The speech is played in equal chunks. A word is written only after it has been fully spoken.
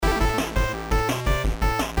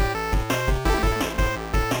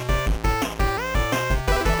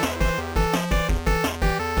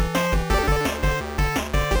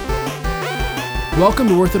Welcome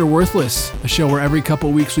to Worth It or Worthless, a show where every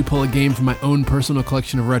couple weeks we pull a game from my own personal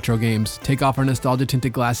collection of retro games, take off our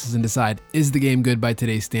nostalgia-tinted glasses, and decide, is the game good by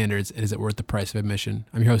today's standards, and is it worth the price of admission?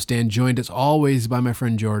 I'm your host, Dan, joined as always by my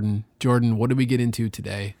friend Jordan. Jordan, what did we get into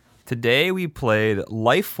today? Today we played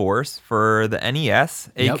Life Force for the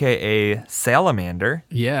NES, aka Salamander.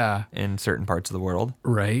 Yeah. In certain parts of the world.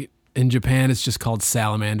 Right. In Japan, it's just called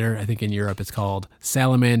Salamander. I think in Europe, it's called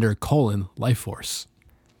Salamander: Life Force.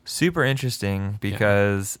 Super interesting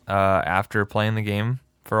because after playing the game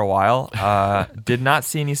for a while, did not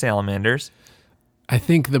see any salamanders. I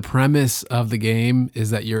think the premise of the game is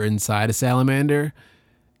that you're inside a salamander,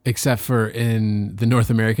 except for in the North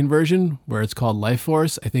American version where it's called Life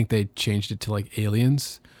Force. I think they changed it to like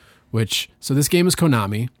Aliens, so this game is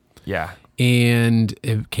Konami. Yeah. And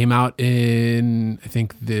it came out in,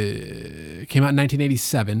 it came out in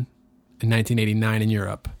 1987 and 1989 in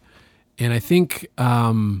Europe. And I think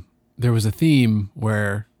there was a theme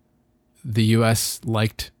where the U.S.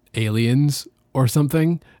 liked Aliens or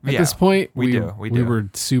something at this point. We do. We were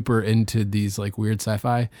super into these like weird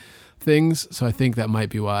sci-fi things. So I think that might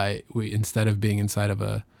be why we, instead of being inside of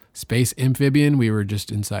a space amphibian, we were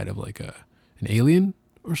just inside of like an alien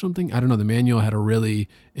or something. I don't know. The manual had a really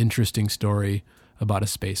interesting story about a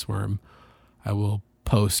space worm. I will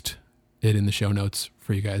post it in the show notes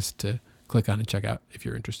for you guys to click on and check out if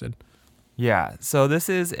you're interested. Yeah, so this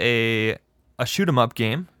is a shoot 'em up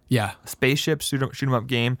game. Yeah. Spaceship shoot 'em up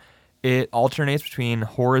game. It alternates between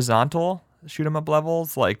horizontal shoot 'em up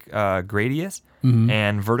levels like Gradius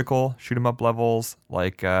and vertical shoot 'em up levels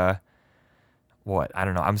like what? I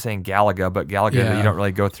don't know. I'm saying Galaga, but Galaga you don't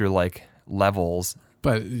really go through like levels.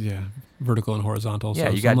 But yeah, vertical and horizontal. Yeah,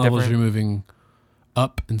 so you some got levels different... you're moving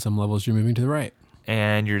up and some levels you're moving to the right.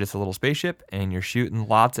 And you're just a little spaceship, and you're shooting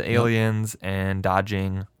lots of aliens and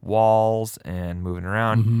dodging walls and moving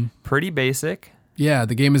around. Pretty basic. Yeah,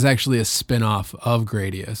 the game is actually a spin-off of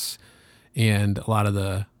Gradius, and a lot of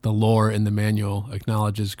the lore in the manual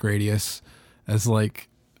acknowledges Gradius as like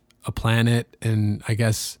a planet, and I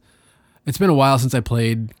guess it's been a while since I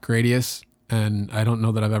played Gradius, and I don't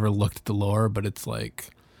know that I've ever looked at the lore, but it's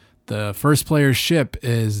like the first player's ship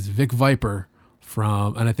is Vic Viper,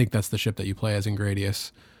 and I think that's the ship that you play as in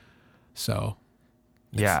Gradius. So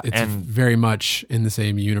it's and very much in the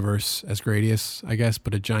same universe as Gradius, I guess,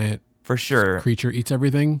 but a giant for sure creature eats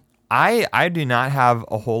everything. I do not have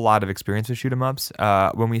a whole lot of experience with shoot 'em ups.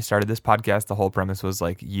 When we started this podcast, the whole premise was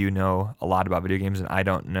like, you know a lot about video games and I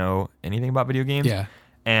don't know anything about video games. Yeah.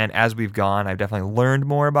 And as we've gone, I've definitely learned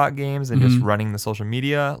more about games and just running the social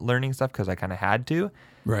media, learning stuff because I kind of had to.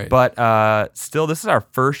 Right. But still, this is our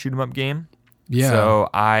first shoot 'em up game. Yeah. So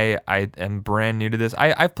I am brand new to this.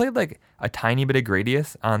 I've played like a tiny bit of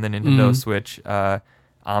Gradius on the Nintendo Switch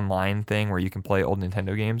online thing where you can play old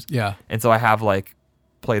Nintendo games. Yeah. And so I have like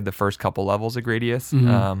played the first couple levels of Gradius.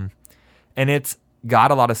 And it's got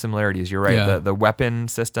a lot of similarities. You're right. Yeah. The weapon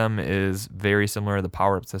system is very similar. The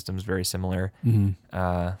power-up system is very similar.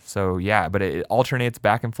 So yeah, but it alternates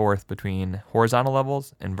back and forth between horizontal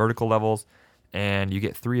levels and vertical levels, and you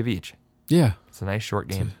get 3 of each. Yeah. It's a nice short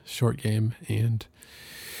game. And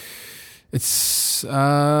it's, Do you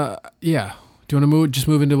want to just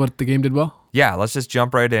move into what the game did well? Yeah, let's just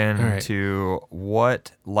jump right in to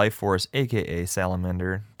what Life Force, a.k.a.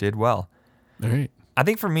 Salamander, did well. All right. I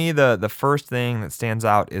think for me, the first thing that stands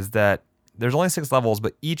out is that there's only 6 levels,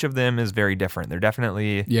 but each of them is very different. They're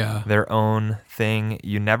definitely their own thing.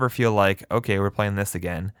 You never feel like, okay, we're playing this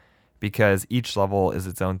again, because each level is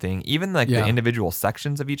its own thing. Even like the individual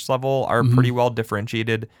sections of each level are pretty well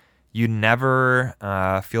differentiated. You never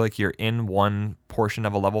feel like you're in one portion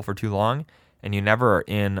of a level for too long, and you never are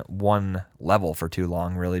in one level for too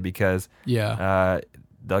long, really, because the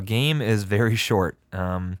game is very short.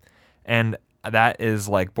 And that is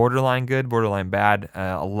like borderline good, borderline bad.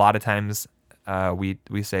 A lot of times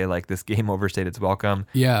we say like this game overstayed its welcome.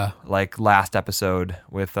 Yeah. Like last episode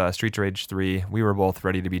with Streets of Rage 3, we were both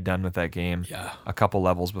ready to be done with that game. Yeah. A couple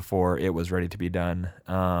levels before it was ready to be done.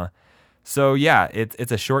 So yeah,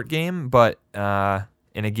 it's a short game, but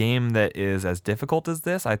in a game that is as difficult as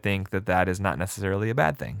this, I think that is not necessarily a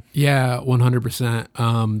bad thing. Yeah,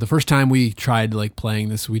 100%. The first time we tried like playing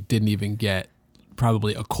this, we didn't even get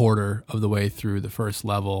probably a quarter of the way through the first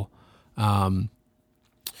level. We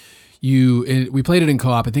played it in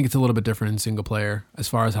co-op. I think it's a little bit different in single player as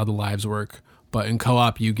far as how the lives work. But in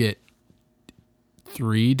co-op, you get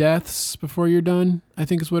 3 deaths before you're done, I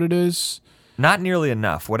think is what it is. Not nearly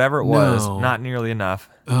enough. Whatever it was, not nearly enough.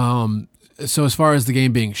 So as far as the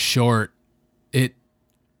game being short, it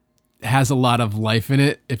has a lot of life in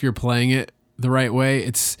it if you're playing it the right way.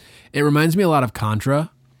 It reminds me a lot of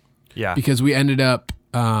Contra, Yeah. Because we ended up,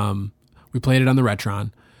 we played it on the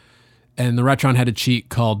Retron, and the Retron had a cheat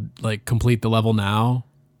called like complete the level now,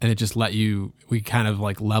 and it just let you, we kind of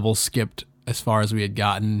like level skipped as far as we had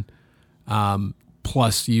gotten,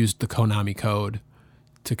 plus used the Konami code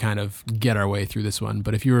to kind of get our way through this one.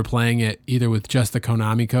 But if you were playing it either with just the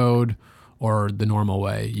Konami code or the normal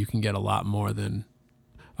way, you can get a lot more than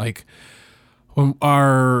like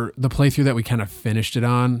the playthrough that we kind of finished it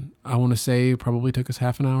on. I want to say probably took us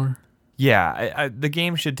half an hour. Yeah, the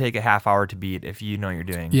game should take a half hour to beat if you know what you're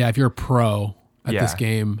doing. Yeah, if you're a pro at this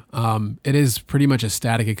game. It is pretty much a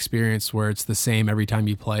static experience where it's the same every time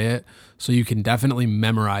you play it. So you can definitely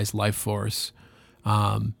memorize Life Force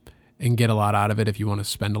and get a lot out of it if you want to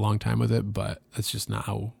spend a long time with it. But that's just not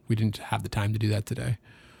how, we didn't have the time to do that today.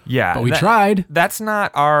 Yeah. But we tried. That's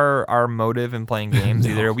not our motive in playing games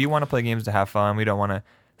either. We want to play games to have fun. We don't want to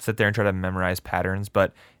sit there and try to memorize patterns.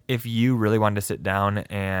 But if you really wanted to sit down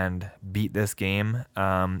and beat this game,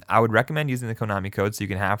 I would recommend using the Konami code so you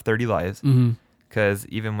can have 30 lives. Because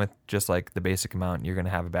even with just like the basic amount, you're going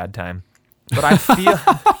to have a bad time. But I feel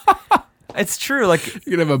it's true. Like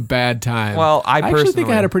you're going to have a bad time. Well, I actually think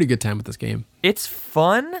I had a pretty good time with this game. It's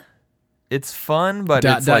fun. It's fun, but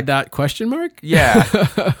dot, it's dot, like dot question mark. Yeah,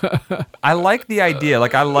 I like the idea.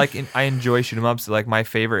 Like I enjoy shoot 'em ups. Like my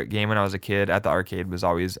favorite game when I was a kid at the arcade was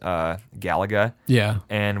always Galaga. Yeah,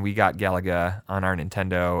 and we got Galaga on our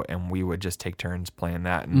Nintendo, and we would just take turns playing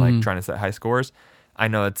that and like trying to set high scores. I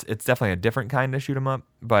know it's definitely a different kind of shoot 'em up,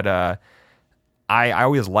 but I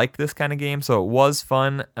always liked this kind of game, so it was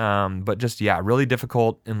fun. But just really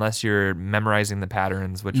difficult unless you're memorizing the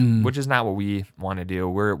patterns, which is not what we want to do.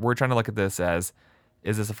 We're trying to look at this as,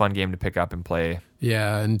 is this a fun game to pick up and play?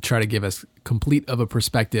 Yeah, and try to give us complete of a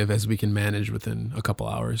perspective as we can manage within a couple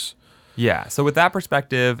hours. Yeah, so with that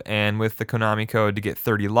perspective and with the Konami code to get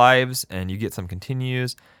 30 lives and you get some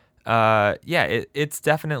continues, it's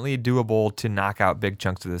definitely doable to knock out big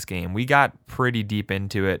chunks of this game. We got pretty deep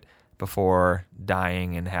into it before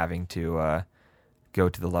dying and having to go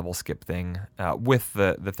to the level skip thing with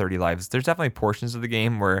the 30 lives. There's definitely portions of the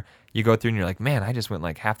game where you go through and you're like, man, I just went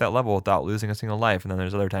like half that level without losing a single life. And then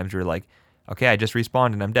there's other times where you're like, okay, I just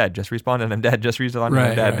respawned and I'm dead. Just respawned and I'm dead. Just respawned and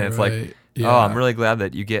I'm dead. And it's like, oh, I'm really glad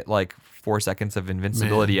that you get like 4 seconds of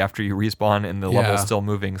invincibility after you respawn and the level's still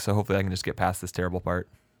moving. So hopefully I can just get past this terrible part.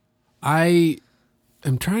 I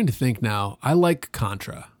am trying to think now. I like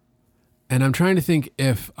Contra. And I'm trying to think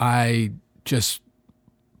if I just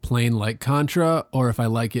plain like Contra or if I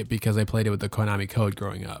like it because I played it with the Konami code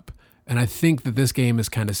growing up. And I think that this game is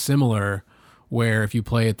kind of similar where if you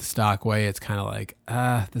play it the stock way, it's kind of like,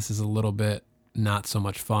 this is a little bit not so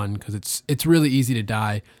much fun because it's really easy to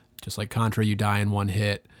die. Just like Contra, you die in one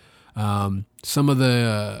hit. Some of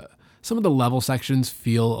the level sections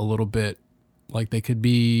feel a little bit like it would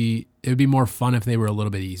be more fun if they were a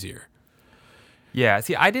little bit easier. Yeah,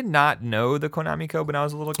 see, I did not know the Konami code when I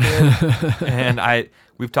was a little kid, and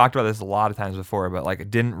we've talked about this a lot of times before, but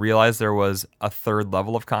like didn't realize there was a third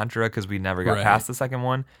level of Contra because we never got past the second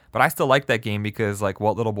one. But I still like that game because like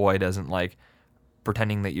what little boy doesn't like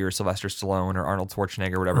pretending that you're Sylvester Stallone or Arnold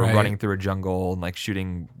Schwarzenegger or whatever, running through a jungle and like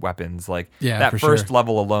shooting weapons. Like that first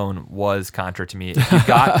level alone was Contra to me. If you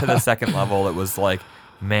got to the second level, it was like,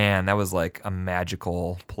 man, that was like a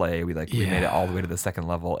magical play. We made it all the way to the second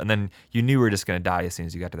level. And then you knew we were just going to die as soon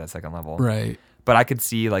as you got to that second level. Right. But I could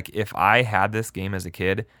see like if I had this game as a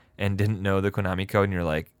kid and didn't know the Konami code and you're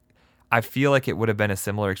like, I feel like it would have been a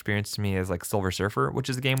similar experience to me as like Silver Surfer, which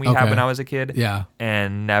is a game we had when I was a kid. Yeah.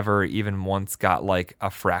 And never even once got like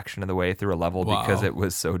a fraction of the way through a level because it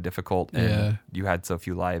was so difficult and you had so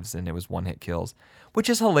few lives and it was one hit kills. Which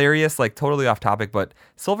is hilarious, like totally off topic, but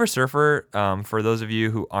Silver Surfer, for those of you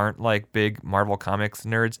who aren't like big Marvel Comics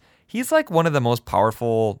nerds, he's like one of the most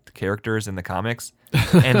powerful characters in the comics.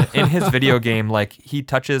 And in his video game, like he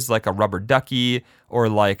touches like a rubber ducky or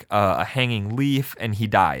like a hanging leaf and he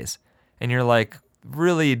dies. And you're like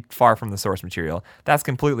really far from the source material. That's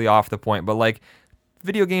completely off the point, but like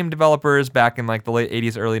video game developers back in like the late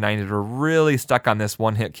 80s, early 90s were really stuck on this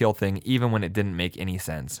one hit kill thing, even when it didn't make any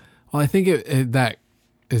sense. Well, I think that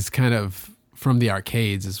is kind of from the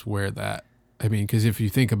arcades is where that, I mean, because if you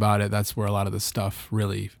think about it, that's where a lot of the stuff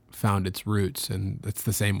really found its roots. And it's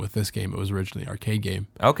the same with this game. It was originally an arcade game.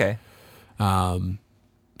 Okay.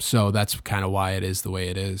 So that's kind of why it is the way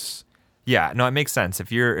it is. Yeah, no, it makes sense.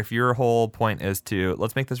 If your whole point is to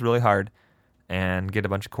let's make this really hard and get a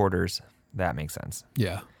bunch of quarters, that makes sense.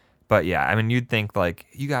 Yeah. But yeah, I mean, you'd think like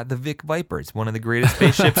you got the Vic Viper. It's one of the greatest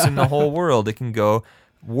spaceships in the whole world. It can go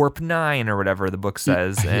warp 9 or whatever the book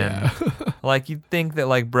says, and Like, you'd think that,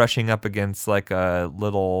 like, brushing up against, like, a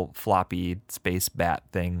little floppy space bat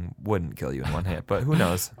thing wouldn't kill you in one hit, but who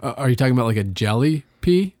knows? Are you talking about, like, a jelly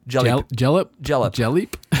pea? Jellip.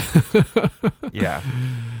 Jellip? Yeah.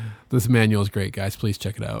 This manual is great, guys. Please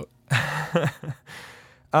check it out.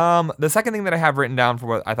 The second thing that I have written down for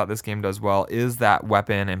what I thought this game does well is that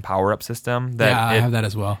weapon and power-up system. I have that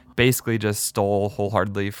as well. Basically just stole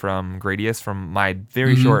wholeheartedly from Gradius. From my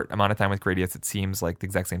very short amount of time with Gradius, it seems like the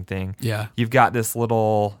exact same thing. Yeah. You've got this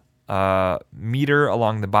little meter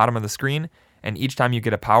along the bottom of the screen, and each time you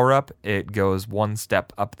get a power-up, it goes one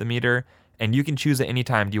step up the meter, and you can choose at any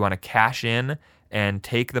time, do you want to cash in and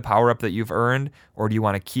take the power-up that you've earned, or do you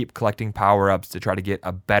want to keep collecting power-ups to try to get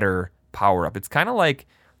a better power-up? It's kind of like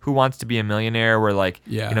Who Wants to Be a Millionaire, where like,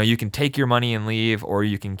 you can take your money and leave, or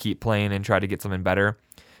you can keep playing and try to get something better.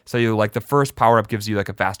 So you like the first power-up gives you like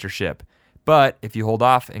a faster ship. But if you hold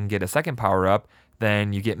off and get a second power-up,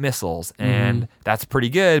 then you get missiles, and that's pretty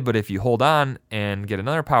good. But if you hold on and get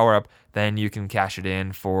another power-up, then you can cash it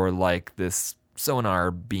in for like this sonar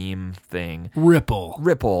beam thing.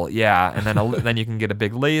 Ripple, yeah. And then then you can get a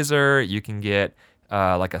big laser, you can get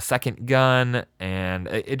like a second gun, and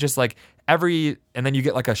it just like and then you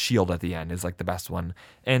get like a shield at the end is like the best one.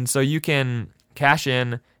 And so you can cash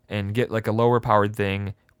in and get like a lower powered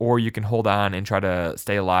thing, or you can hold on and try to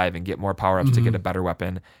stay alive and get more power-ups to get a better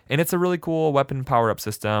weapon. And it's a really cool weapon power-up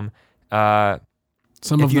system.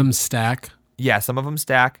 Some of them stack. Yeah, some of them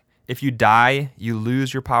stack. If you die, you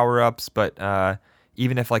lose your power-ups, but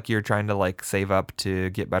even if like you're trying to like save up to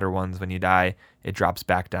get better ones when you die, it drops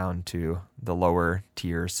back down to the lower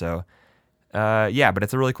tier. So but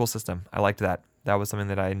it's a really cool system. I liked that. That was something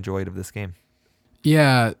that I enjoyed of this game.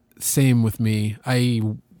 Yeah, same with me. I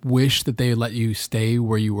wish that they let you stay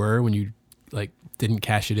where you were when you like didn't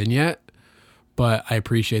cash it in yet, but I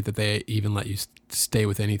appreciate that they even let you stay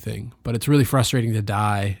with anything. But it's really frustrating to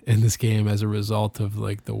die in this game as a result of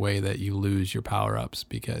like the way that you lose your power-ups,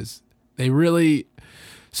 because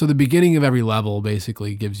so the beginning of every level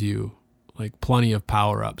basically gives you like plenty of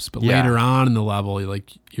power-ups, but later on in the level,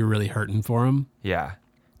 you're really hurting for them. Yeah.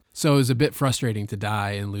 So it was a bit frustrating to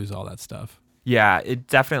die and lose all that stuff. Yeah, it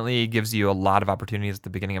definitely gives you a lot of opportunities at the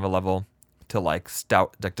beginning of a level to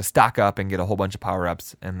to stock up and get a whole bunch of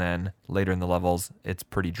power-ups, and then later in the levels, it's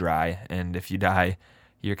pretty dry. And if you die,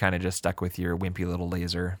 you're kind of just stuck with your wimpy little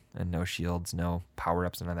laser and no shields, no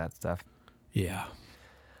power-ups, none of that stuff. Yeah.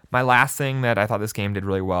 My last thing that I thought this game did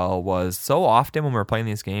really well was, so often when we're playing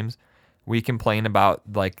these games, we complain about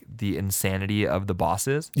like the insanity of the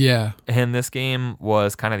bosses. Yeah. And this game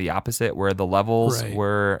was kind of the opposite, where the levels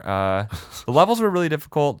were really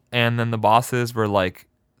difficult, and then the bosses were like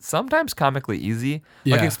sometimes comically easy.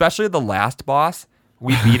 Yeah. Like especially the last boss,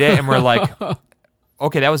 we beat it and we're like,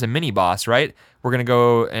 okay, that was a mini boss, right? We're gonna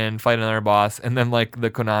go and fight another boss, and then like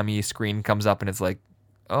the Konami screen comes up and it's like,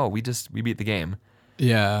 oh, we beat the game.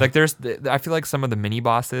 Yeah. Like I feel like some of the mini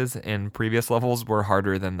bosses in previous levels were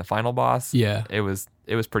harder than the final boss. Yeah. It was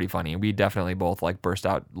pretty funny. We definitely both like burst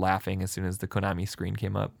out laughing as soon as the Konami screen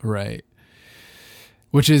came up. Right.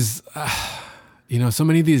 Which is, so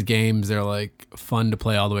many of these games, they're like fun to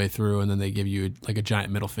play all the way through, and then they give you like a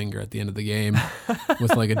giant middle finger at the end of the game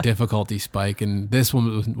with like a difficulty spike. And this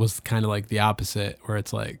one was kind of like the opposite, where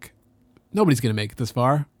it's like, nobody's going to make it this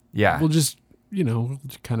far. Yeah. We'll just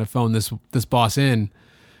kind of phone this boss in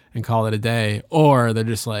and call it a day. Or they're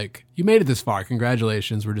just like, you made it this far.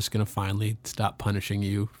 Congratulations. We're just going to finally stop punishing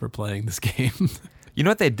you for playing this game. You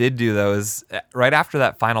know what they did do, though, is right after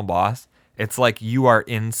that final boss, it's like you are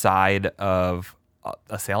inside of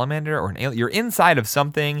a salamander or an alien. You're inside of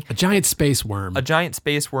something. A giant space worm.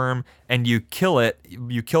 And you kill it.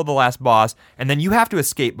 You kill the last boss, and then you have to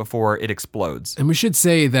escape before it explodes. And we should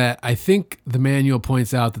say that I think the manual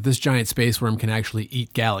points out that this giant space worm can actually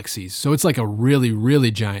eat galaxies. So it's like a really,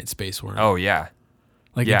 really giant space worm. Oh, yeah.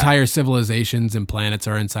 Entire civilizations and planets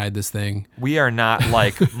are inside this thing. We are not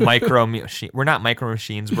like we're not micro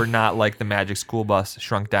machines. We're not like the Magic School Bus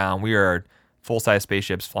shrunk down. We are full-size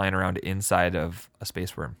spaceships flying around inside of a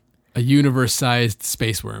space worm. A universe-sized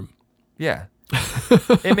space worm. Yeah.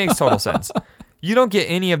 It makes total sense. You don't get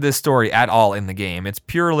any of this story at all in the game. It's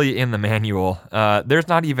purely in the manual. There's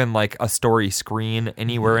not even like a story screen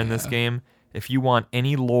anywhere in this game. If you want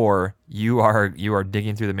any lore, you are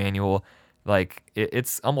digging through the manual. Like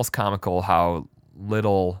it's almost comical how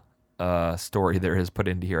little story there is put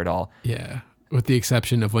into here at all. Yeah. With the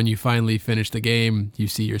exception of when you finally finish the game, you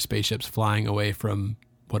see your spaceships flying away from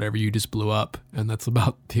whatever you just blew up, and that's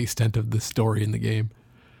about the extent of the story in the game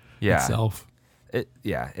itself.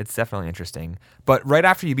 It's definitely interesting. But right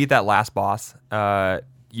after you beat that last boss,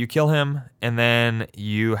 you kill him, and then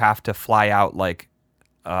you have to fly out like.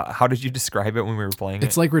 How did you describe it when we were playing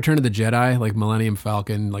It's like Return of the Jedi, like Millennium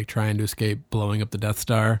Falcon, like trying to escape blowing up the Death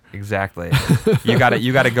Star. Exactly. You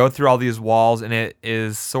gotta go through all these walls, and it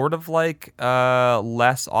is sort of like a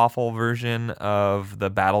less awful version of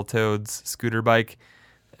the Battletoads scooter bike.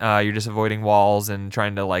 You're just avoiding walls and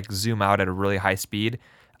trying to like zoom out at a really high speed.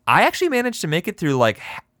 I actually managed to make it through like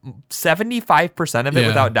 75% of it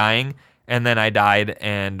without dying. And then I died,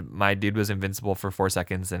 and my dude was invincible for 4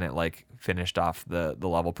 seconds, and it like finished off the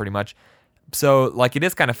level pretty much. So like it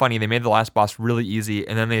is kind of funny. They made the last boss really easy,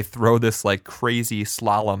 and then they throw this like crazy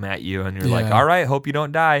slalom at you, and you're like, all right, hope you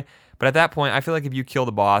don't die. But at that point, I feel like if you kill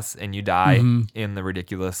the boss and you die in the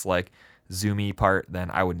ridiculous like zoomy part,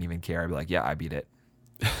 then I wouldn't even care. I'd be like, yeah, I beat it.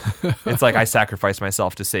 It's like I sacrificed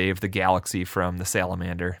myself to save the galaxy from the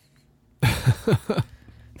salamander.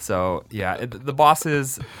 So yeah, the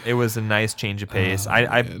bosses, it was a nice change of pace.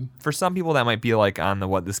 I for some people that might be like on the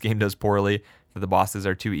what this game does poorly, that the bosses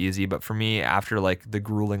are too easy. But for me, after like the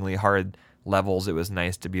gruelingly hard levels, it was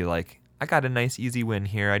nice to be like, I got a nice easy win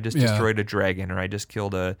here. I just destroyed a dragon, or I just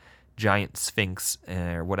killed a giant sphinx,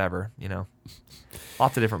 or whatever. You know,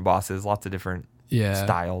 lots of different bosses, lots of different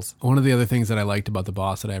styles. One of the other things that I liked about the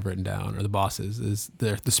boss that I've written down, or the bosses, is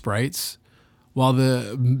the sprites. While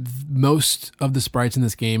most of the sprites in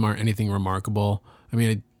this game aren't anything remarkable, I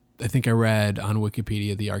mean, I think I read on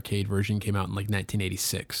Wikipedia the arcade version came out in like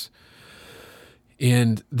 1986.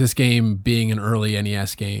 And this game being an early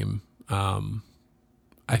NES game,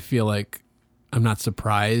 I feel like I'm not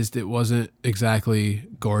surprised it wasn't exactly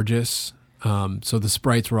gorgeous. So the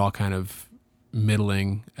sprites were all kind of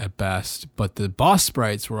middling at best, but the boss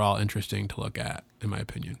sprites were all interesting to look at, in my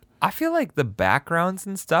opinion. I feel like the backgrounds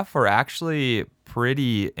and stuff were actually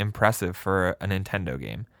pretty impressive for a Nintendo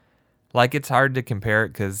game. Like, it's hard to compare it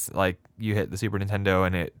because, like, you hit the Super Nintendo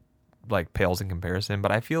and it, like, pales in comparison.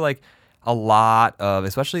 But I feel like a lot of,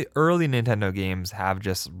 especially early Nintendo games, have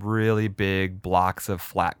just really big blocks of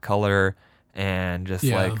flat color and just,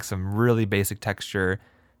 like, some really basic texture.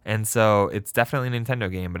 And so it's definitely a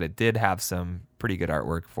Nintendo game, but it did have some pretty good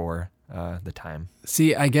artwork for the time.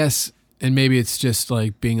 See, I guess... And maybe it's just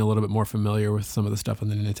like being a little bit more familiar with some of the stuff on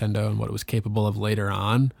the Nintendo and what it was capable of later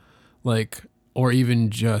on. Like, or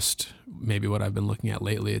even just maybe what I've been looking at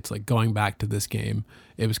lately. It's like going back to this game.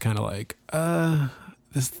 It was kind of like,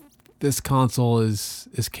 this console is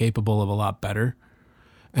capable of a lot better.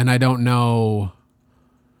 And I don't know.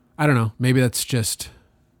 Maybe that's just,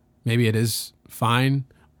 maybe it is fine.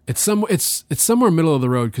 It's somewhere middle of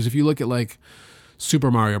the road. Because if you look at like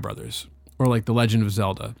Super Mario Brothers or like The Legend of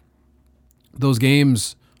Zelda, those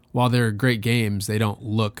games, while they're great games, they don't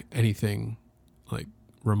look anything like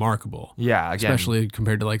remarkable. Yeah, again, especially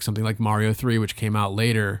compared to like something like Mario 3, which came out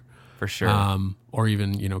later. For sure. Or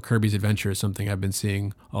even, Kirby's Adventure is something I've been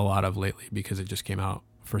seeing a lot of lately because it just came out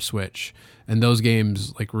for Switch. And those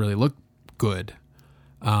games like really look good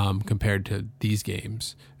compared to these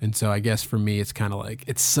games. And so I guess for me, it's kind of like,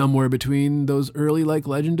 it's somewhere between those early like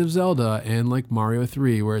Legend of Zelda and like Mario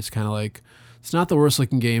 3, where it's kind of like, it's not the worst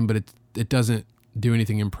looking game, but it doesn't do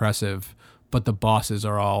anything impressive, but the bosses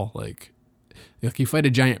are all like you fight a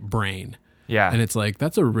giant brain. Yeah. And it's like,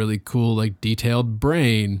 that's a really cool, like detailed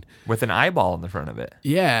brain. With an eyeball in the front of it.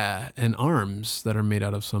 Yeah. And arms that are made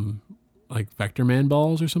out of some like Vector Man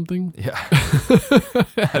balls or something. Yeah.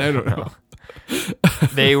 I don't know.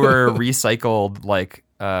 They were recycled like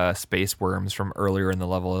space worms from earlier in the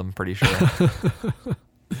level, I'm pretty sure.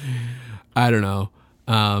 I don't know.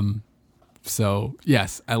 So,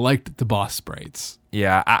 yes, I liked the boss sprites.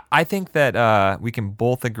 Yeah, I think that we can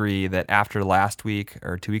both agree that after last week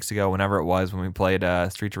or 2 weeks ago, whenever it was, when we played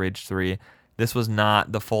Streets of Rage 3, this was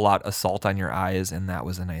not the full-out assault on your eyes, and that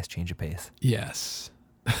was a nice change of pace. Yes.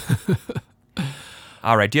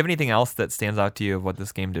 All right, do you have anything else that stands out to you of what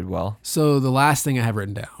this game did well? So the last thing I have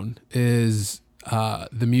written down is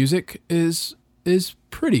the music is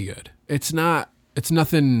pretty good. It's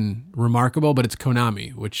nothing remarkable, but it's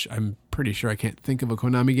Konami, which I'm pretty sure I can't think of a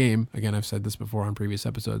Konami game. Again, I've said this before on previous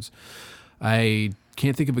episodes. I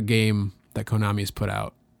can't think of a game that Konami has put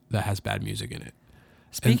out that has bad music in it.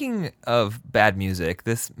 Speaking of bad music,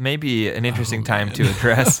 this may be an interesting time to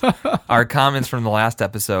address our comments from the last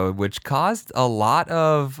episode, which caused a lot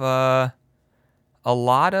of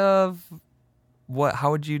what?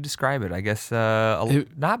 How would you describe it? I guess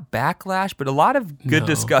not backlash, but a lot of good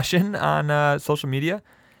discussion on social media.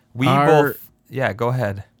 Go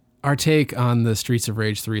ahead. Our take on the Streets of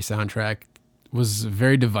Rage 3 soundtrack was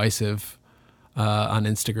very divisive on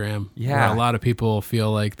Instagram. Yeah, where a lot of people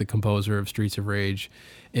feel like the composer of Streets of Rage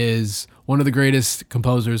is one of the greatest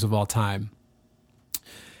composers of all time.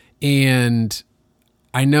 And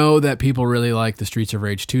I know that people really like the Streets of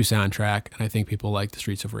Rage 2 soundtrack, and I think people like the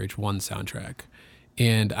Streets of Rage 1 soundtrack.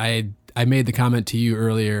 And I made the comment to you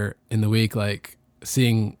earlier in the week, like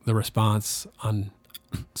seeing the response on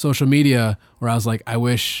social media where I was like, I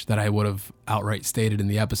wish that I would have outright stated in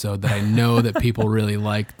the episode that I know that people really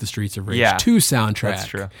like the Streets of Rage 2 soundtrack. That's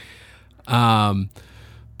true.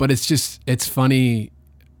 But it's funny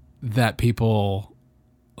that people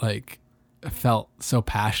like felt so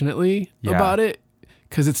passionately about it.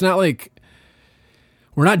 Cause it's not like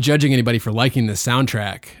we're not judging anybody for liking the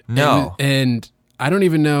soundtrack. No. And I don't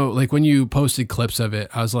even know, like when you posted clips of it,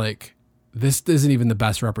 I was like, this isn't even the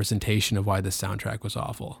best representation of why this soundtrack was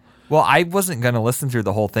awful. Well, I wasn't going to listen through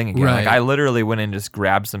the whole thing again. Right. Like I literally went and just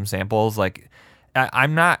grabbed some samples. Like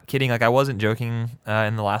I'm not kidding. Like I wasn't joking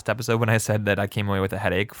in the last episode when I said that I came away with a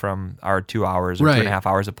headache from our 2 hours or 2.5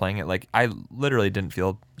 hours of playing it. Like I literally didn't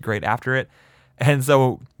feel great after it. And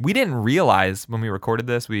so we didn't realize when we recorded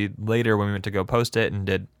this, later when we went to go post it and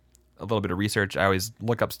did a little bit of research, I always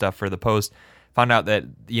look up stuff for the post, found out that,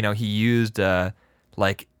 he used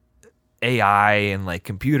like AI and like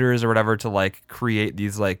computers or whatever to like create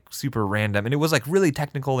these like super random, and it was like really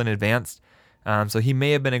technical and advanced. So he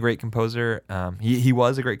may have been a great composer. He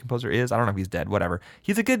was a great composer, I don't know if he's dead, whatever.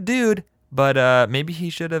 He's a good dude, but maybe he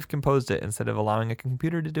should have composed it instead of allowing a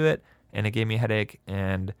computer to do it. And it gave me a headache,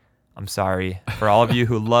 and I'm sorry for all of you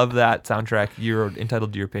who love that soundtrack. You're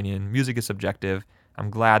entitled to your opinion. Music is subjective. I'm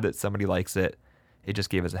glad that somebody likes it. It just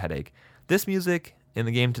gave us a headache. This music in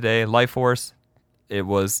the game today, Life Force, it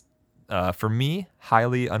was, for me,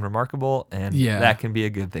 highly unremarkable, and that can be a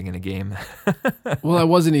good thing in a game. Well, I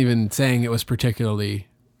wasn't even saying it was particularly,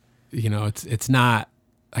 it's not,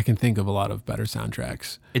 I can think of a lot of better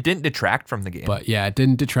soundtracks. It didn't detract from the game. But yeah, it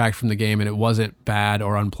didn't detract from the game, and it wasn't bad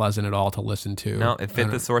or unpleasant at all to listen to. No, it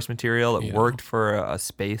fit the source material. It worked for a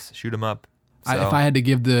space shoot 'em up. So. If I had to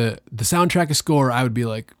give the soundtrack a score, I would be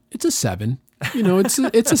like, it's a 7.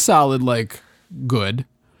 It's a solid, like, good.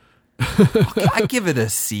 I give it a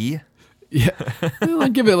C. Yeah,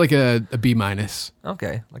 I'd give it like a B-.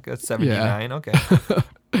 Okay, like a 79. Yeah. Okay.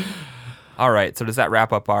 All right, so does that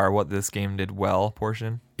wrap up our what this game did well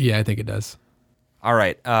portion? Yeah, I think it does. All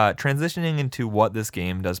right, transitioning into what this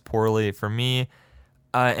game does poorly for me,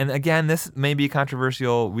 and again, this may be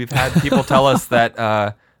controversial. We've had people tell us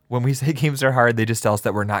that when we say games are hard, they just tell us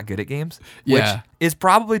that we're not good at games, which is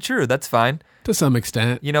probably true. That's fine. To some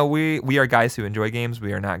extent. We are guys who enjoy games.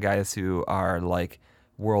 We are not guys who are like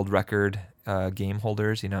world record game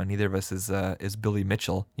holders. Neither of us is Billy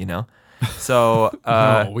Mitchell, So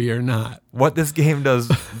no, we are not. What this game does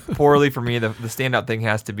poorly for me, the standout thing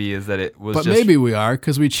has to be is that it was. But maybe we are,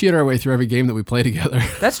 because we cheat our way through every game that we play together.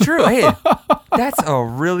 That's true. Hey, that's a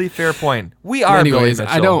really fair point. We are. Anyways, Billy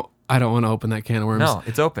Mitchell. I don't want to open that can of worms. No,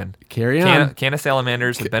 it's open. Carry on. Can of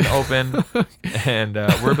salamanders have been open, and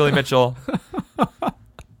we're Billy Mitchell.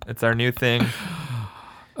 It's our new thing.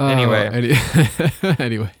 Anyway,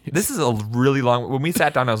 this is a really long. When we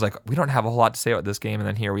sat down, I was like, we don't have a whole lot to say about this game, and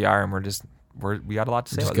then here we are, and we got a lot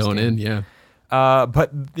to say about this game. Just going in, yeah.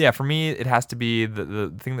 But yeah, for me, it has to be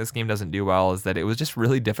the thing this game doesn't do well is that it was just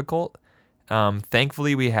really difficult.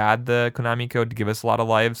 Thankfully, we had the Konami code to give us a lot of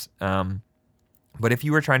lives. But if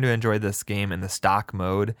you were trying to enjoy this game in the stock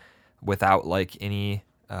mode without like any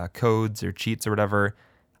codes or cheats or whatever,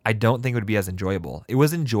 I don't think it would be as enjoyable. It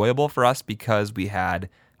was enjoyable for us because we had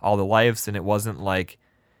all the lives, and it wasn't like,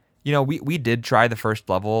 we did try the first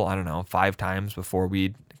level, I don't know, 5 times before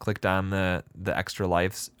we clicked on the extra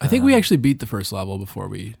lives. I think we actually beat the first level before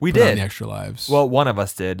we put did on the extra lives. Well, one of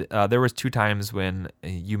us did. There was 2 times when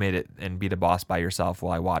you made it and beat a boss by yourself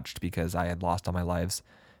while I watched because I had lost all my lives.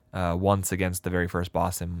 Once against the very first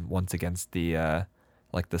boss and once against the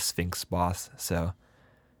the Sphinx boss. So,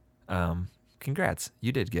 congrats,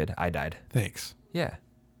 you did good. I died. Thanks. Yeah,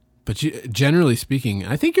 but generally speaking,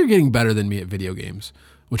 I think you're getting better than me at video games,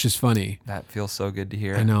 which is funny. That feels so good to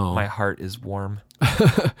hear. I know. My heart is warm.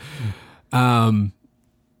 And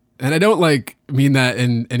I don't mean that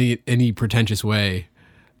in any pretentious way,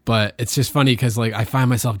 but it's just funny because I find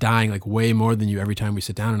myself dying way more than you every time we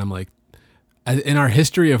sit down, and I'm like. In our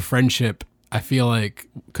history of friendship, I feel like,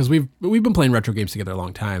 because we've been playing retro games together a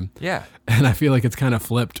long time. Yeah. And I feel like it's kind of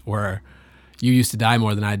flipped where you used to die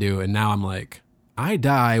more than I do. And now I'm like, I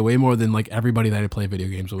die way more than everybody that I play video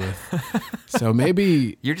games with. So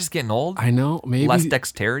maybe. You're just getting old? I know. Maybe. Less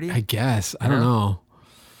dexterity? I guess. I don't know.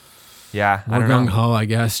 Yeah. More gung-ho, I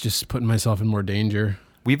guess. Just putting myself in more danger.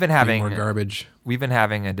 We've been having. More garbage. We've been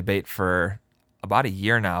having a debate for about a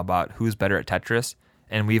year now about who's better at Tetris.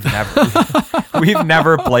 And we've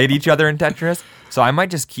never played each other in Tetris. So I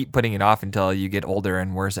might just keep putting it off until you get older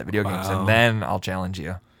and worse at video games, and then I'll challenge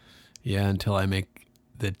you. Yeah, until I make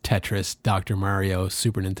the Tetris Dr. Mario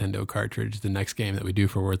Super Nintendo cartridge the next game that we do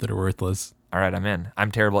for Worth It or Worthless. All right, I'm in.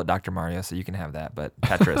 I'm terrible at Dr. Mario, so you can have that. But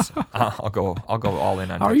Tetris, I'll go all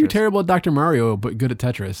in on Tetris. How are you terrible at Dr. Mario but good at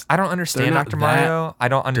Tetris? I don't understand Dr. Mario. I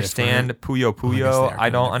don't understand Puyo Puyo. I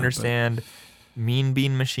don't understand Mean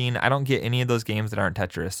Bean Machine. I don't get any of those games that aren't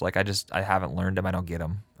Tetris. Like I haven't learned them. I don't get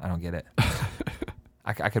them. I don't get it.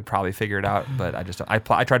 I could probably figure it out, but I just don't.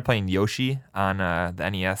 I tried playing Yoshi on the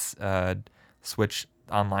NES Switch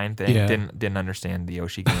online thing. Yeah. Didn't understand the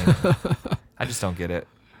Yoshi game. I just don't get it.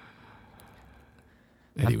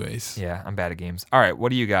 Anyways. I'm bad at games. All right, what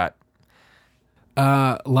do you got?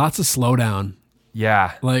 Lots of slowdown.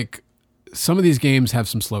 Yeah. Like, some of these games have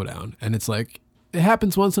some slowdown, and it's like, it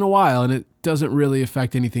happens once in a while, and it doesn't really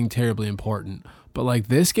affect anything terribly important. But, like,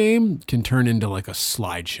 this game can turn into, like, a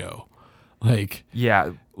slideshow. Like,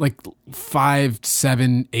 yeah. Like 5,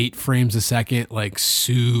 7, 8 frames a second, like,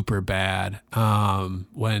 super bad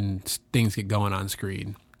when things get going on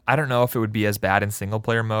screen. I don't know if it would be as bad in single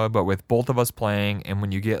player mode, but with both of us playing, and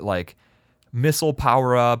when you get like missile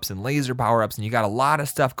power-ups and laser power-ups, and you got a lot of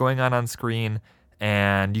stuff going on screen,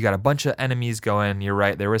 and you got a bunch of enemies going, you're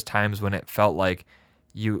right, there was times when it felt like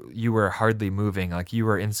you were hardly moving, like you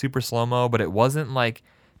were in super slow-mo, but it wasn't like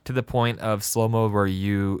to the point of slow-mo where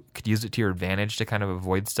you could use it to your advantage to kind of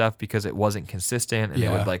avoid stuff, because it wasn't consistent, and it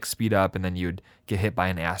would like speed up, and then you'd get hit by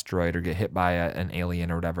an asteroid or get hit by an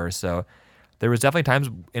alien or whatever. So there was definitely times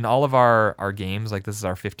in all of our games, like this is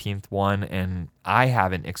our 15th one, and I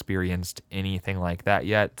haven't experienced anything like that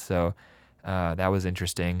yet. So that was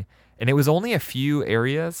interesting. And it was only a few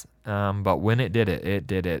areas, but when it did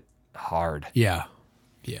it hard. Yeah.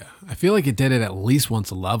 Yeah. I feel like it did it at least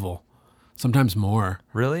once a level, sometimes more.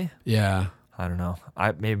 Really? Yeah. I don't know.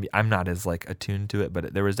 I'm not as like attuned to it,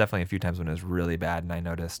 but there was definitely a few times when it was really bad, and I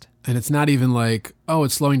noticed. And it's not even like, oh,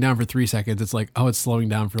 it's slowing down for 3 seconds. It's like, oh, it's slowing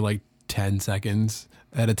down for like 10 seconds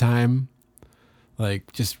at a time.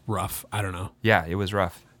 Like, just rough. I don't know. Yeah, it was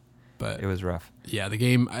rough. But it was rough. Yeah, the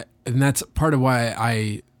game, and that's part of why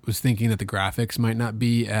I was thinking that the graphics might not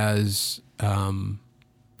be as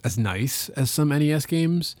nice as some NES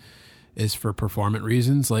games, is for performance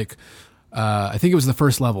reasons. Like, I think it was the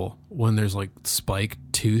first level when there's like spike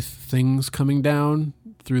tooth things coming down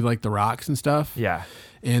through like the rocks and stuff. Yeah.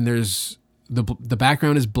 And there's the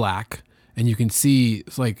background is black, and you can see,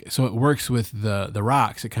 it's like, so it works with the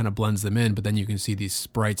rocks. It kind of blends them in, but then you can see these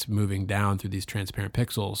sprites moving down through these transparent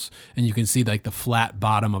pixels, and you can see like the flat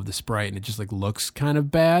bottom of the sprite, and it just like looks kind of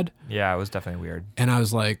bad. Yeah, it was definitely weird. And I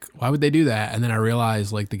was like, why would they do that? And then I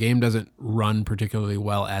realized like the game doesn't run particularly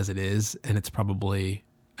well as it is, and it's probably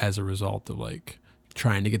as a result of like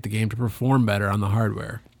trying to get the game to perform better on the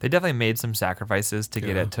hardware. They definitely made some sacrifices to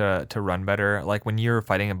get it to run better. Like when you're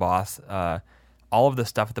fighting a boss, all of the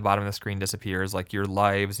stuff at the bottom of the screen disappears, like your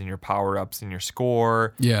lives and your power-ups and your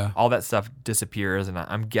score. Yeah. All that stuff disappears, and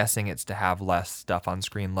I'm guessing it's to have less stuff on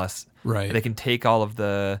screen, less. Right. They can take all of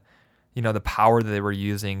the, the power that they were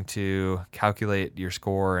using to calculate your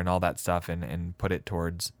score and all that stuff and put it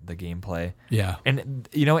towards the gameplay. Yeah. And,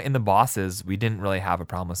 in the bosses, we didn't really have a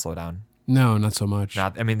problem with slowdown. No, not so much.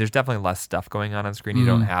 There's definitely less stuff going on screen. You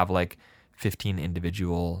don't have like 15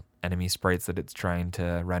 individual enemy sprites that it's trying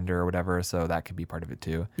to render or whatever, so that could be part of it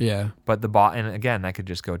too. Yeah. But and again, that could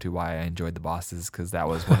just go to why I enjoyed the bosses, because that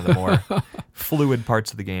was one of the more fluid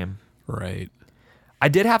parts of the game. Right. I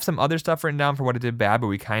did have some other stuff written down for what it did bad, but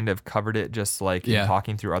we kind of covered it just like in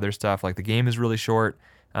talking through other stuff. Like the game is really short,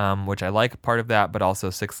 which I like part of that, but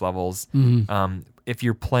also 6 levels. Mm-hmm. If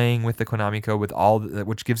you're playing with the Konami code with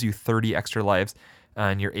which gives you 30 extra lives,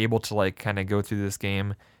 and you're able to like kind of go through this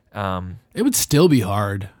game, it would still be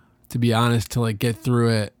hard, to be honest, to like get through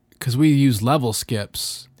it, because we used level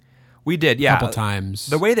skips. We did, yeah. A couple times.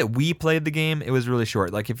 The way that we played the game, it was really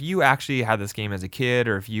short. Like if you actually had this game as a kid,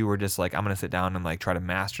 or if you were just like, I'm going to sit down and like try to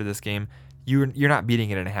master this game, you're not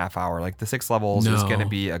beating it in a half hour. Like the 6 levels is going to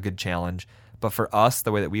be a good challenge. But for us,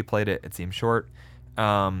 the way that we played it, it seemed short.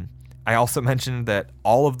 I also mentioned that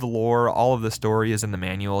all of the lore, all of the story is in the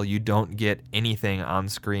manual. You don't get anything on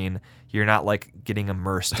screen. You're not like getting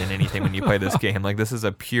immersed in anything when you play this game. Like this is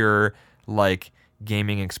a pure like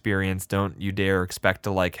gaming experience. Don't you dare expect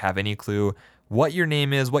to like have any clue what your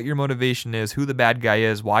name is, what your motivation is, who the bad guy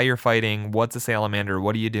is, why you're fighting, what's a salamander,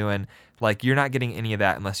 what are you doing? Like you're not getting any of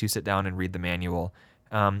that unless you sit down and read the manual.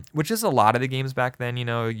 Which is a lot of the games back then,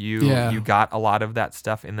 you got a lot of that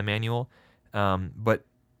stuff in the manual. But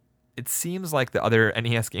it seems like the other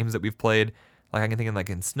NES games that we've played, like I can think of like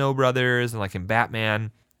in Snow Brothers and like in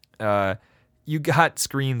Batman, you got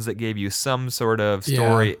screens that gave you some sort of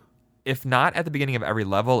story, if not at the beginning of every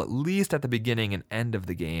level, at least at the beginning and end of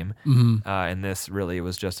the game. Mm-hmm. And this really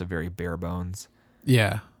was just a very bare bones.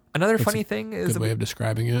 Yeah. Another funny thing is good way of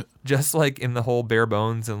describing it. Just like in the whole bare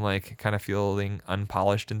bones and like kind of feeling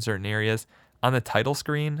unpolished in certain areas, on the title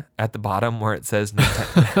screen at the bottom where it says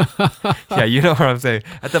Nintendo. Yeah, you know what I'm saying.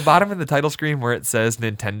 At the bottom of the title screen where it says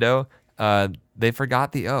Nintendo, they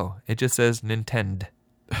forgot the O. It just says Nintendo,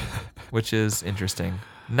 which is interesting.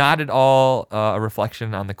 Not at all a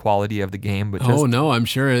reflection on the quality of the game, but just... no, I'm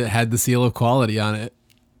sure it had the seal of quality on it.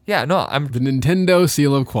 Yeah, no, the Nintendo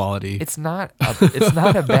seal of quality. It's not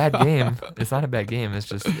a bad game. It's not a bad game. It's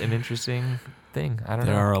just an interesting thing. I don't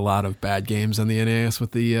know. There are a lot of bad games on the NES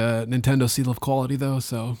with the Nintendo seal of quality, though.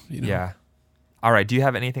 So Yeah. All right. Do you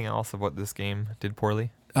have anything else of what this game did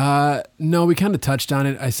poorly? No, we kind of touched on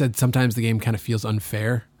it. I said sometimes the game kind of feels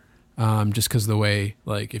unfair, just because of the way,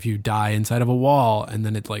 like, if you die inside of a wall and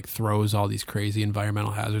then it like throws all these crazy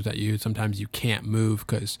environmental hazards at you, sometimes you can't move.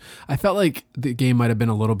 Because I felt like the game might have been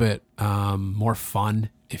a little bit more fun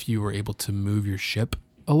if you were able to move your ship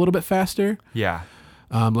a little bit faster. Yeah.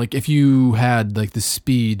 Like if you had like the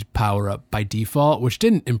speed power up by default, which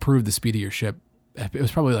didn't improve the speed of your ship. It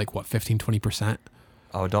was probably like 15-20%.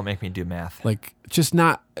 Oh, don't make me do math. Like just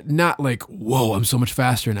not like, whoa, I'm so much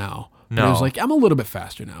faster now. No. But it was like, I'm a little bit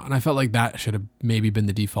faster now. And I felt like that should have maybe been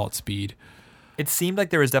the default speed. It seemed like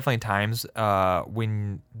there was definitely times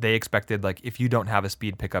when they expected, like, if you don't have a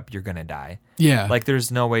speed pickup, you're going to die. Yeah. Like, there's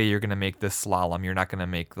no way you're going to make this slalom. You're not going to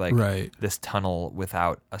make, like, this tunnel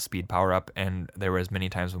without a speed power-up. And there was many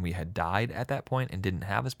times when we had died at that point and didn't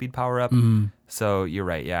have a speed power-up. Mm-hmm. So you're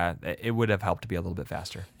right, yeah. It would have helped to be a little bit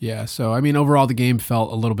faster. Yeah, so, I mean, overall, the game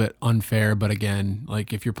felt a little bit unfair. But again,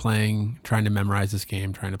 like, if you're trying to memorize this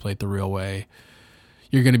game, trying to play it the real way,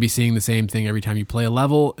 you're going to be seeing the same thing every time you play a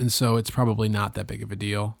level, and so it's probably not that big of a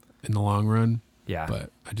deal in the long run. Yeah.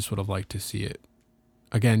 But I just would have liked to see it,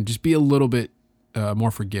 again, just be a little bit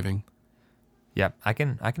more forgiving. Yeah, I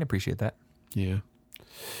can appreciate that. Yeah.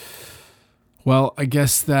 Well, I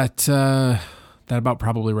guess that about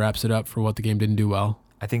probably wraps it up for what the game didn't do well.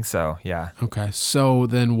 I think so, yeah. Okay, so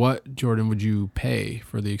then what, Jordan, would you pay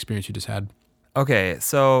for the experience you just had? Okay,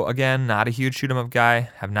 so again, not a huge shoot 'em up guy.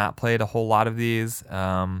 Have not played a whole lot of these.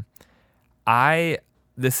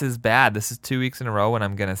 This is bad. This is 2 weeks in a row when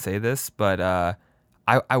I'm gonna say this, but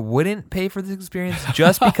I wouldn't pay for this experience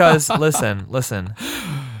just because. listen.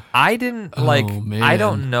 I didn't I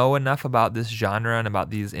don't know enough about this genre and about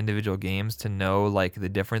these individual games to know like the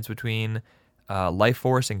difference between Life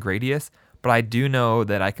Force and Gradius. But I do know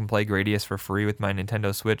that I can play Gradius for free with my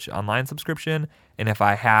Nintendo Switch online subscription. And if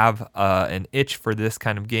I have an itch for this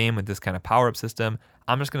kind of game with this kind of power-up system,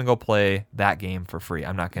 I'm just going to go play that game for free.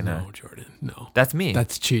 I'm not going to... No, Jordan, no. That's me.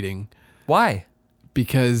 That's cheating. Why?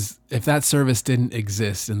 Because if that service didn't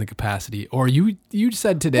exist in the capacity, or you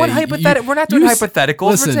said today... What hypothetical? We're not doing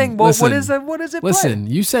hypotheticals. We're saying, well, what is it? Listen,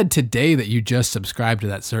 you said today that you just subscribed to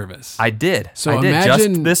that service. I did. So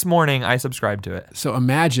imagine, just this morning, I subscribed to it. So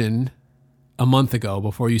imagine... a month ago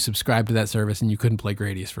before you subscribed to that service and you couldn't play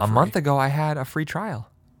Gradius for free. A month ago, I had a free trial.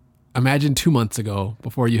 Imagine 2 months ago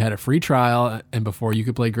before you had a free trial and before you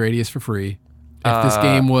could play Gradius for free. If this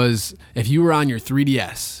game was, if you were on your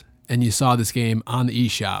 3DS and you saw this game on the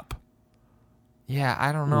eShop. Yeah,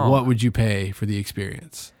 I don't know. What would you pay for the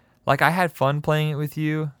experience? Like, I had fun playing it with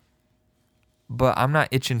you, but I'm not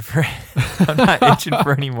itching for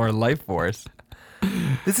any more Life Force.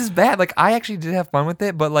 This is bad. Like, I actually did have fun with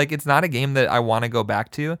it, but like, it's not a game that I want to go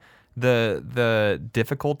back to. The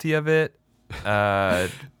difficulty of it.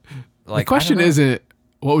 Like, the question isn't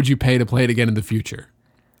what would you pay to play it again in the future.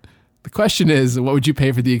 The question is, what would you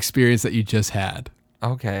pay for the experience that you just had?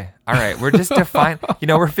 Okay. All right. We're just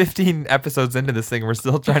we're 15 episodes into this thing. We're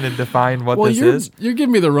still trying to define what this is. You're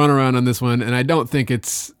giving me the runaround on this one, and I don't think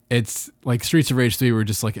it's like Streets of Rage 3. We're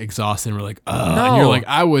just like exhausted and we're like, no. And you're like,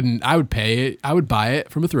 I would pay it. I would buy it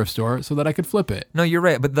from a thrift store so that I could flip it. No, you're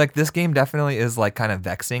right. But like, this game definitely is like kind of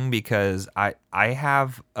vexing because I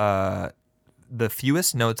have the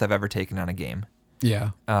fewest notes I've ever taken on a game. Yeah.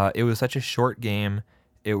 It was such a short game.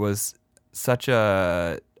 It was such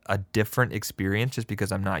a different experience just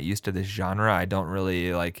because I'm not used to this genre. I don't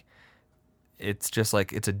really like... It's just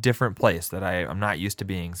like, it's a different place that I'm not used to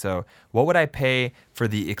being. So what would I pay for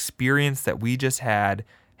the experience that we just had,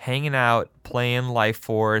 hanging out, playing Life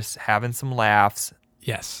Force, having some laughs?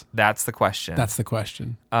 Yes. That's the question. That's the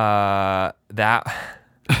question.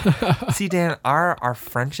 See, Dan, our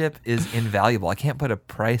friendship is invaluable. I can't put a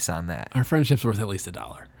price on that. Our friendship's worth at least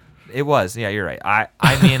 $1. It was. Yeah, you're right. I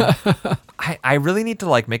mean, I really need to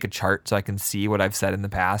like make a chart so I can see what I've said in the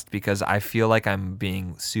past, because I feel like I'm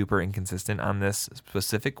being super inconsistent on this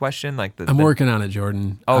specific question. Like I'm working on it,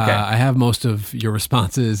 Jordan. Okay. I have most of your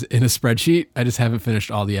responses in a spreadsheet. I just haven't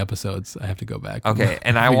finished all the episodes. I have to go back. Okay.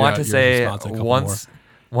 And I want to say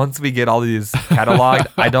once we get all these cataloged,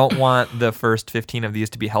 I don't want the first 15 of these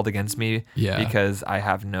to be held against me because I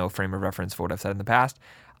have no frame of reference for what I've said in the past.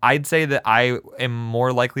 I'd say that I am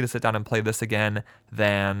more likely to sit down and play this again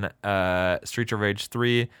than Streets of Rage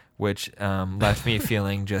 3, which left me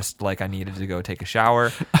feeling just like I needed to go take a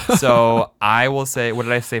shower. So I will say, what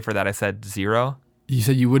did I say for that? I said 0. You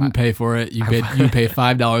said you wouldn't pay for it. You pay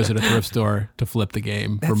 $5 at a thrift store to flip the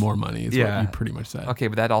game for more money is what you pretty much said. Okay,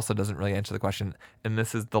 but that also doesn't really answer the question. And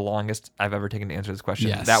this is the longest I've ever taken to answer this question.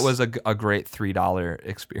 Yes. That was a great $3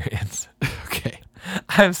 experience. Okay.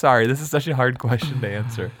 I'm sorry. This is such a hard question to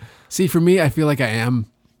answer. See, for me, I feel like I am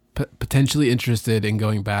potentially interested in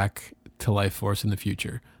going back to Life Force in the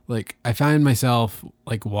future. Like, I find myself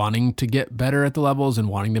like wanting to get better at the levels and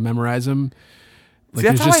wanting to memorize them. Like,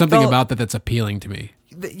 there's just something about that that's appealing to me.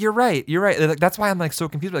 You're right. That's why I'm like so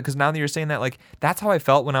confused, because now that you're saying that, like, that's how I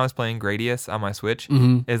felt when I was playing Gradius on my Switch.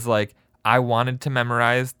 Is like, I wanted to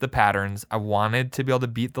memorize the patterns. I wanted to be able to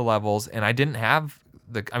beat the levels, and I didn't have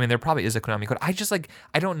there probably is a Konami code. I just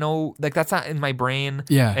I don't know, like, that's not in my brain.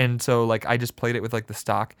 Yeah. And so like I just played it with like the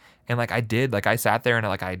stock, and like I sat there and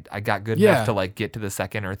I got good enough to like get to the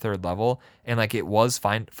second or third level, and like it was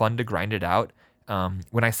fun to grind it out.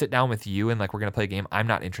 When I sit down with you and like we're gonna play a game, I'm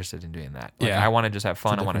not interested in doing that. Like, I want to just have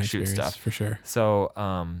fun. I want to shoot stuff for sure. So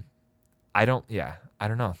I don't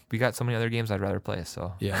know. We got so many other games I'd rather play.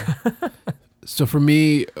 So yeah. So for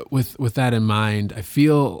me, with that in mind, I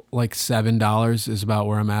feel like $7 is about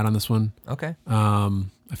where I'm at on this one. Okay.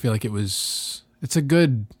 I feel like it's a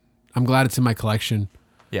good. I'm glad it's in my collection.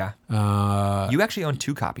 Yeah. You actually own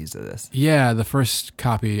 2 copies of this. Yeah, the first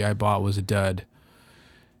copy I bought was a dud,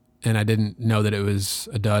 and I didn't know that it was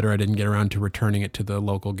a dud, or I didn't get around to returning it to the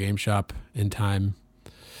local game shop in time.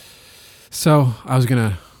 So I was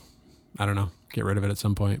gonna, I don't know, get rid of it at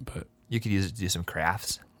some point, but you could use it to do some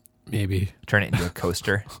crafts. Maybe turn it into a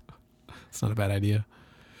coaster. It's not a bad idea.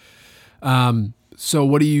 So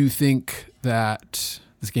what do you think that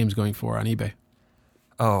this game's going for on eBay?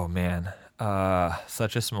 Oh man,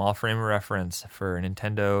 such a small frame of reference for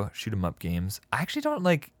Nintendo shoot 'em up games. I actually don't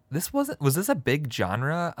like this. Was this a big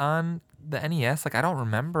genre on the NES? Like, I don't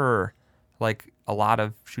remember like a lot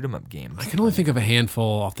of shoot 'em up games. I can only think of a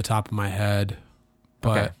handful off the top of my head,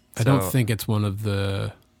 but I don't think it's one of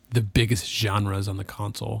the biggest genres on the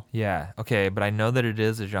console. Yeah. Okay. But I know that it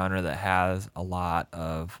is a genre that has a lot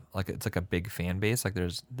of, like, it's like a big fan base. Like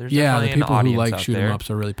there's the people who like shoot 'em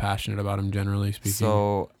ups are really passionate about them, generally speaking.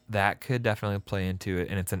 So that could definitely play into it.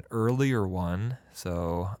 And it's an earlier one.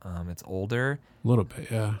 So it's older. A little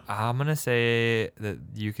bit. Yeah. I'm going to say that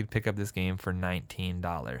you could pick up this game for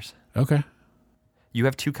 $19. Okay. You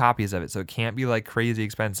have 2 copies of it, so it can't be like crazy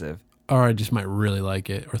expensive. Or I just might really like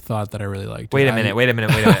it, or thought that I really liked it. Wait a minute.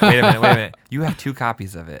 You have 2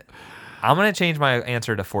 copies of it. I'm going to change my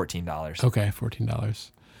answer to $14. Okay,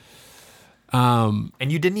 $14.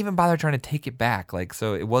 And you didn't even bother trying to take it back. Like,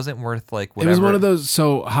 so it wasn't worth like whatever. It was one of those.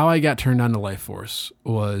 So how I got turned on to Life Force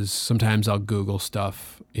was sometimes I'll Google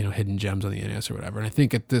stuff, hidden gems on the NES or whatever. And I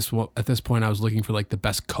think at this point I was looking for like the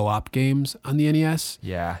best co-op games on the NES.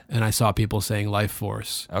 Yeah. And I saw people saying Life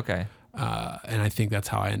Force. Okay. And I think that's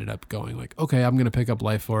how I ended up going, like, okay, I'm going to pick up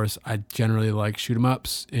Life Force. I generally like shoot 'em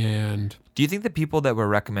ups. And do you think the people that were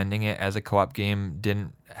recommending it as a co-op game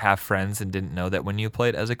didn't have friends and didn't know that when you play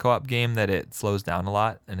it as a co-op game that it slows down a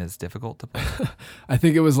lot and is difficult to play? I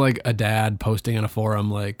think it was like a dad posting on a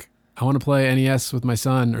forum, like, I want to play NES with my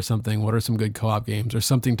son or something. What are some good co-op games, or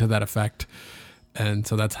something to that effect? And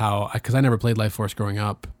so that's how, because I never played Life Force growing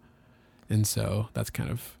up. And so that's kind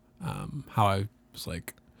of how I was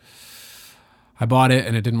like, I bought it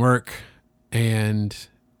and it didn't work, and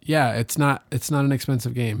yeah, it's not an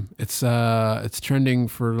expensive game. It's trending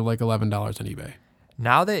for like $11 on eBay.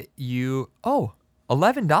 Now that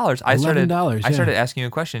 $11. I started asking you a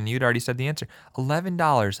question. You'd already said the answer.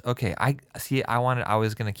 $11. Okay, I see. I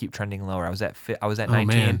was gonna keep trending lower. I was at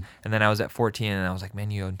 19, and then I was at 14, and I was like, man,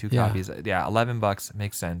 you own 2 copies. Yeah, $11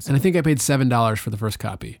 makes sense. And I think I paid $7 for the first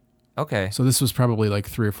copy. Okay, so this was probably like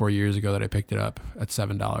 3 or 4 years ago that I picked it up at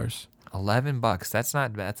 $7. $11. That's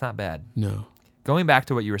not bad. No. Going back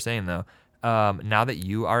to what you were saying though, now that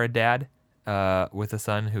you are a dad with a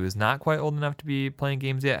son who is not quite old enough to be playing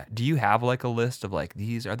games yet, do you have like a list of like,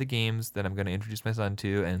 these are the games that I'm going to introduce my son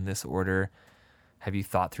to in this order? Have you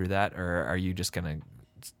thought through that, or are you just going to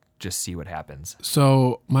just see what happens?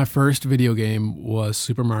 So my first video game was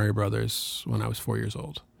Super Mario Brothers when I was 4 years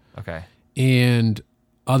old. Okay. And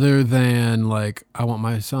other than like, I want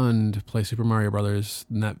my son to play Super Mario Brothers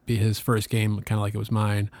and that be his first game, kind of like it was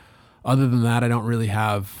mine. Other than that, I don't really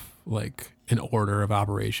have like an order of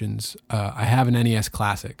operations. I have an NES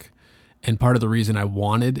Classic. And part of the reason I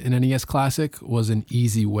wanted an NES Classic was an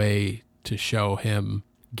easy way to show him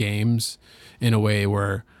games in a way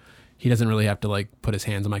where he doesn't really have to like put his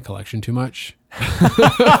hands on my collection too much. Because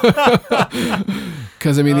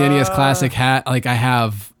I mean, the NES Classic I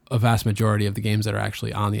have a vast majority of the games that are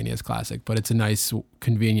actually on the NES Classic, but it's a nice,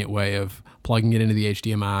 convenient way of plugging it into the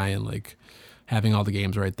HDMI and like having all the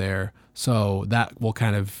games right there. So that will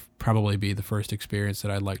kind of probably be the first experience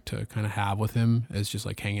that I'd like to kind of have with him, is just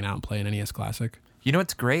like hanging out and playing NES Classic. You know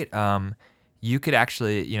what's great? You could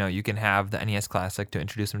actually, you can have the NES Classic to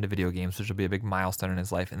introduce him to video games, which will be a big milestone in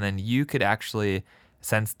his life. And then you could actually,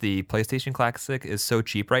 since the PlayStation Classic is so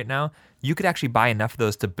cheap right now, you could actually buy enough of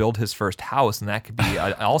those to build his first house, and that could be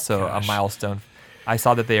also a milestone. I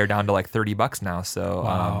saw that they are down to like $30 now, so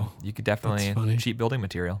wow. You could definitely cheap building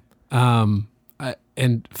material.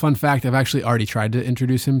 And fun fact, I've actually already tried to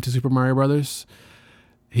introduce him to Super Mario Brothers.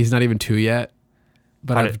 He's not even 2 yet,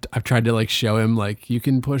 but I've tried to like show him like you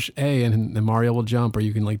can push A and then Mario will jump, or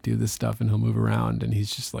you can like do this stuff and he'll move around, and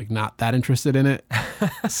he's just like not that interested in it.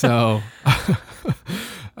 So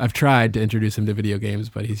I've tried to introduce him to video games,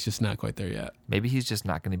 but he's just not quite there yet. Maybe he's just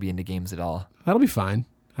not going to be into games at all. That'll be fine.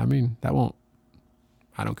 I mean, I don't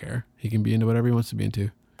care. He can be into whatever he wants to be into.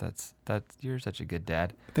 You're such a good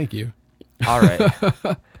dad. Thank you. All right.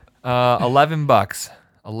 $11.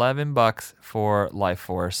 $11 for Life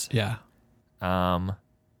Force. Yeah.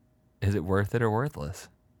 Is it worth it or worthless?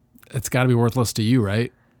 It's got to be worthless to you,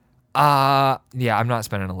 right? Yeah, I'm not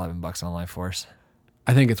spending $11 on Life Force.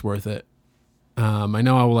 I think it's worth it. I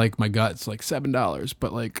know like my gut's like $7,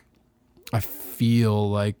 but like I feel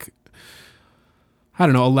like, I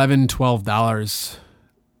don't know, $11, $12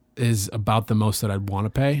 is about the most that I'd want to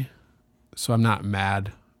pay. So I'm not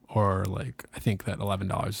mad, or like, I think that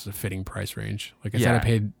 $11 is a fitting price range. Like I said, I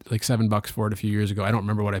paid like $7 for it a few years ago. I don't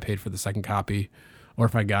remember what I paid for the second copy, or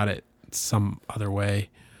if I got it some other way,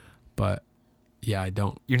 but yeah, I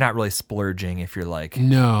don't. You're not really splurging if you're like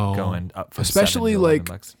going up from especially $7 to like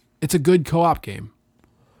 $11. It's a good co-op game.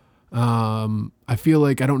 I feel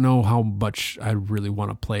like I don't know how much I really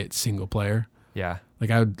want to play it single player. Yeah.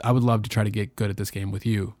 Like I would love to try to get good at this game with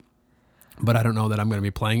you, but I don't know that I'm going to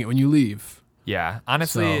be playing it when you leave. Yeah.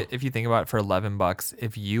 Honestly, if you think about it, for $11,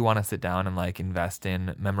 if you want to sit down and like invest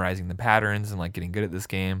in memorizing the patterns and like getting good at this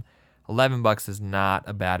game, $11 is not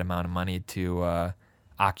a bad amount of money to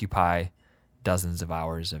occupy dozens of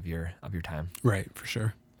hours of your time. Right, for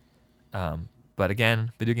sure. But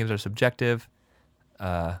again, video games are subjective.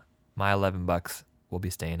 My $11 will be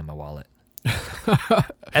staying in my wallet.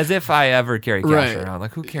 As if I ever carry cash around.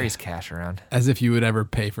 Like, who carries cash around? As if you would ever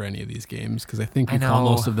pay for any of these games, because I think you call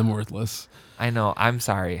most of them worthless. I know. I'm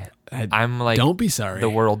sorry. I'm like, don't be sorry. The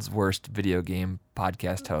world's worst video game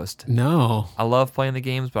podcast host. No. I love playing the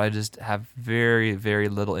games, but I just have very, very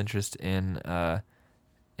little interest in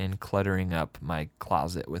cluttering up my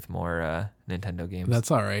closet with more Nintendo games. That's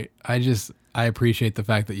all right. I appreciate the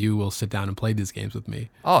fact that you will sit down and play these games with me.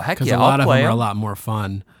 Oh, heck yeah. Because a lot of them are a lot more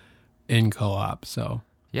fun in co-op, so.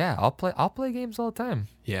 Yeah, I'll play games all the time.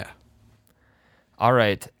 Yeah. All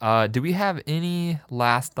right. Do we have any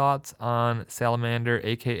last thoughts on Salamander,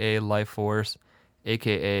 a.k.a. Life Force,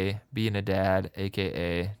 a.k.a. being a dad,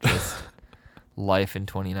 a.k.a. just life in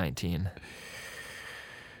 2019?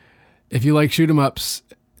 If you like shoot 'em ups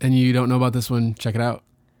and you don't know about this one, check it out.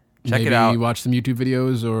 Check it out. Maybe watch some YouTube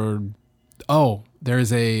videos, or there's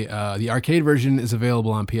the arcade version is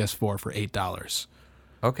available on PS4 for $8.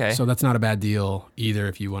 Okay. So that's not a bad deal either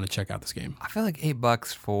if you want to check out this game. I feel like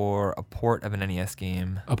 $8 for a port of an NES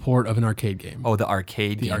game. A port of an arcade game. Oh, the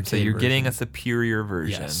arcade game. Arcade so you're version. getting a superior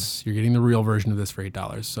version. Yes, you're getting the real version of this for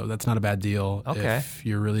 $8. So that's not a bad deal if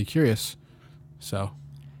you're really curious. So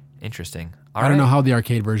interesting. I don't know how the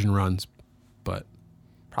arcade version runs, but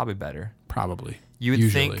probably better. Probably. You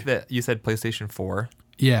would think that you said PlayStation 4.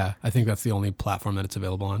 Yeah, I think that's the only platform that it's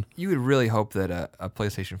available on. You would really hope that a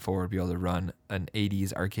PlayStation 4 would be able to run an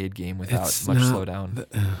 80s arcade game without much slowdown.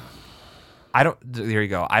 There you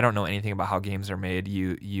go. I don't know anything about how games are made.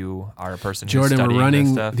 You are a person who's studying Jordan, we're running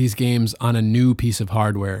this stuff. These games on a new piece of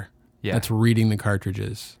hardware that's reading the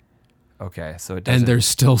cartridges. Okay, so it doesn't... And there's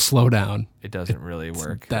still slowdown. It doesn't really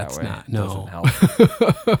work that way. It doesn't help.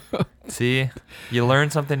 See, you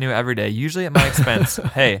learn something new every day, usually at my expense.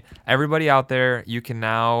 Hey, everybody out there, you can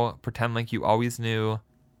now pretend like you always knew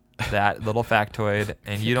that little factoid,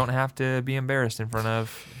 and you don't have to be embarrassed in front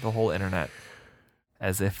of the whole internet,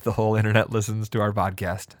 as if the whole internet listens to our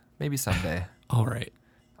podcast. Maybe someday. All right.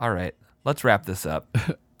 Let's wrap this up.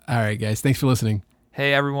 All right, guys. Thanks for listening.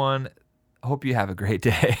 Hey, everyone. Hope you have a great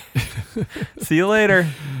day. See you later.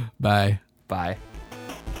 Bye. Bye.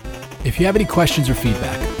 If you have any questions or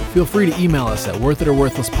feedback, feel free to email us at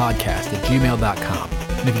worthitoworthlesspodcast@gmail.com.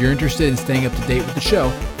 And if you're interested in staying up to date with the show,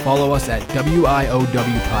 follow us at WIOW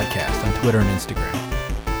Podcast on Twitter and Instagram.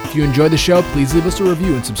 If you enjoyed the show, please leave us a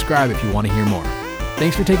review and subscribe if you want to hear more.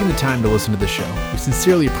 Thanks for taking the time to listen to the show. We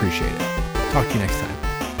sincerely appreciate it. Talk to you next time.